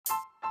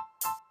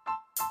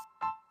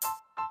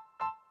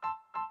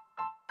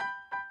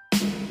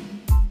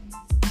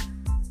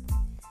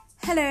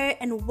Hello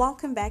and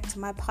welcome back to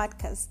my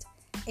podcast.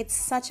 It's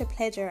such a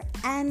pleasure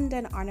and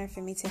an honor for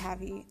me to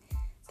have you.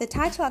 The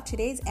title of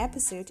today's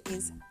episode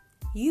is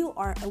You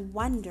Are a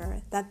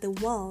Wonder That the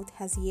World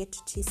Has Yet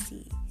to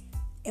See,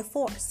 a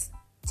Force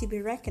to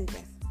be Reckoned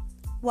with.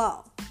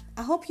 Well,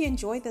 I hope you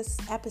enjoy this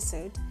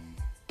episode.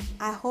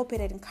 I hope it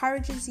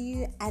encourages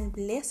you and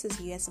blesses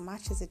you as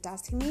much as it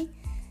does to me.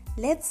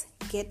 Let's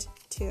get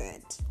to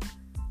it.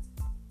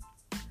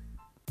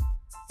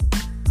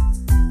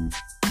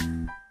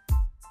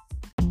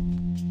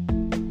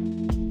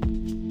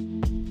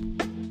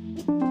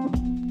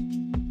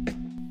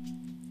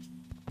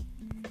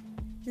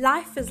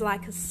 Life is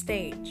like a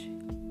stage.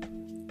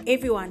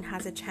 Everyone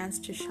has a chance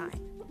to shine.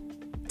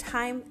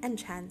 Time and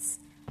chance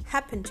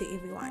happen to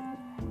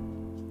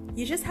everyone.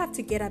 You just have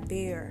to get up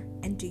there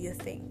and do your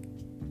thing.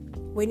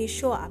 When you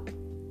show up,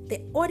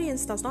 the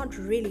audience does not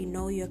really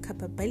know your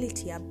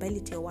ability,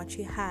 or what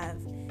you have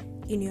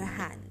in your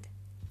hand.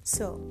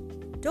 So,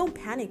 don't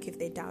panic if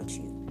they doubt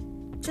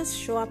you. Just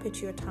show up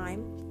at your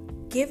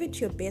time. Give it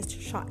your best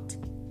shot.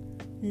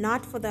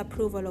 Not for the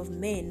approval of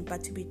men,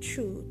 but to be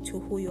true to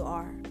who you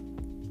are.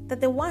 That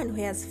the one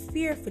who has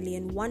fearfully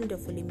and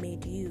wonderfully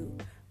made you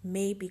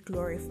may be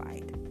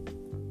glorified.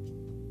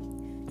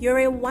 You're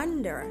a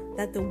wonder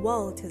that the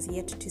world has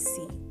yet to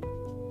see,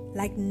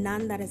 like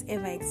none that has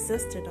ever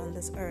existed on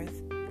this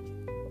earth.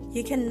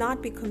 You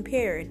cannot be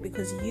compared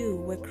because you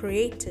were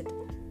created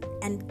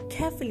and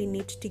carefully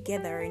knit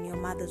together in your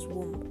mother's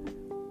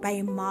womb by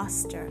a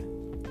master,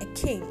 a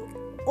king,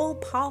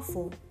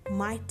 all-powerful,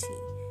 mighty,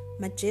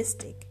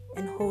 majestic,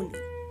 and holy,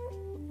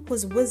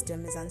 whose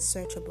wisdom is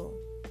unsearchable.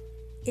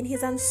 In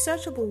his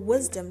unsearchable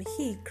wisdom,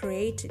 he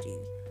created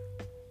you.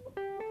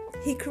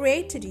 He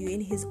created you in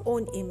his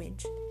own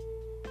image.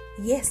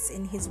 Yes,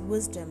 in his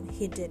wisdom,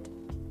 he did.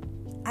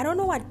 I don't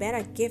know what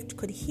better gift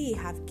could he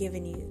have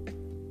given you.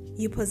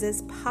 You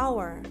possess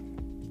power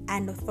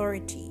and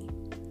authority.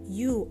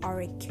 You are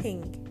a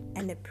king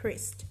and a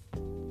priest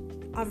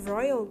of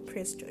royal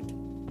priesthood.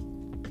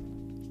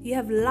 You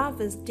have love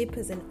as deep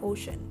as an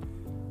ocean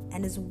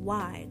and as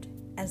wide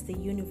as the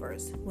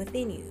universe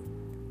within you.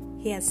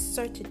 He has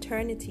set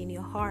eternity in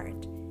your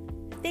heart.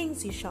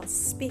 Things you shall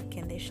speak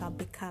and they shall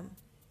become.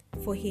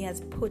 For he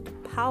has put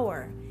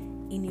power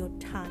in your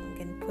tongue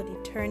and put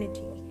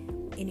eternity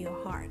in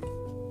your heart.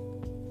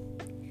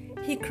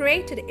 He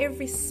created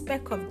every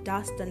speck of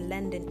dust on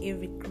land and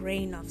every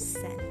grain of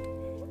sand,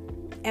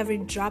 every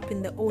drop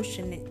in the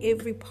ocean and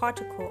every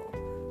particle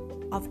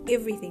of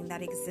everything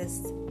that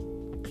exists.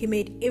 He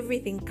made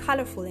everything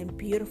colorful and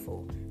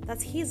beautiful.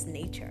 That's his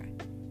nature.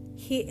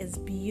 He is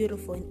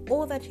beautiful, and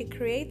all that he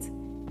creates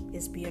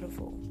is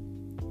beautiful.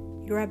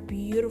 You are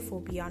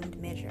beautiful beyond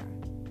measure.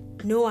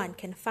 No one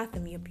can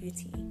fathom your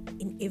beauty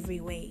in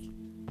every way.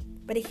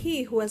 But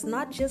he who has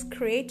not just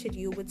created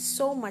you with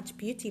so much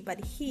beauty,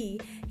 but he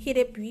hid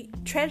a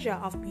treasure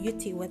of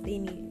beauty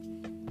within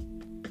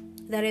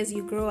you. That as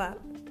you grow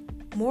up,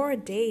 more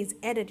days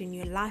added in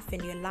your life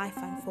and your life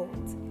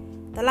unfolds.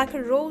 That like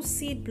a rose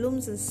seed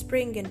blooms in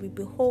spring and we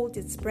behold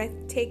its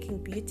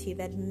breathtaking beauty,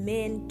 that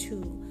men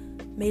too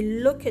may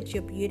look at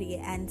your beauty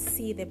and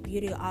see the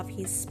beauty of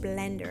his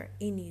splendor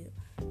in you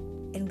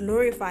and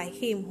glorify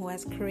him who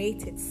has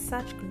created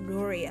such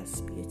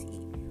glorious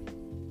beauty.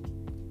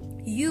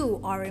 You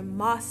are a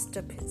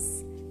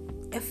masterpiece,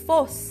 a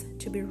force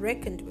to be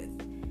reckoned with.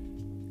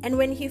 And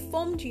when he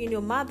formed you in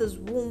your mother's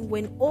womb,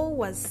 when all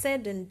was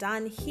said and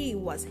done, he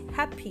was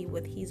happy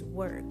with his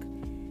work.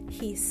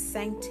 He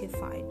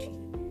sanctified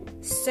you,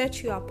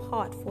 set you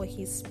apart for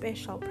his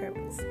special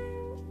purpose.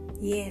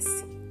 Yes,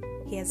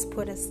 he has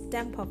put a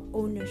stamp of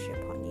ownership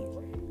on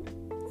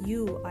you.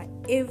 You are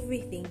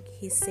everything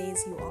he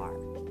says you are.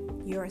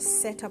 You are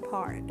set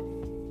apart,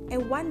 a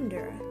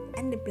wonder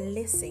and a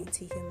blessing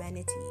to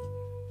humanity.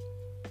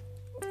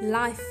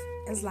 Life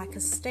is like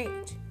a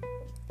stage.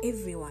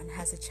 Everyone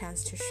has a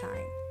chance to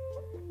shine.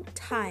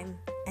 Time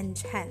and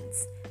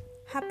chance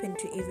happen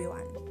to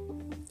everyone.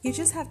 You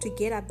just have to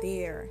get up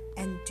there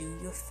and do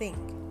your thing.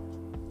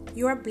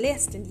 You are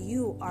blessed and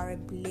you are a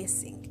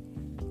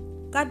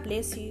blessing. God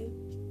bless you.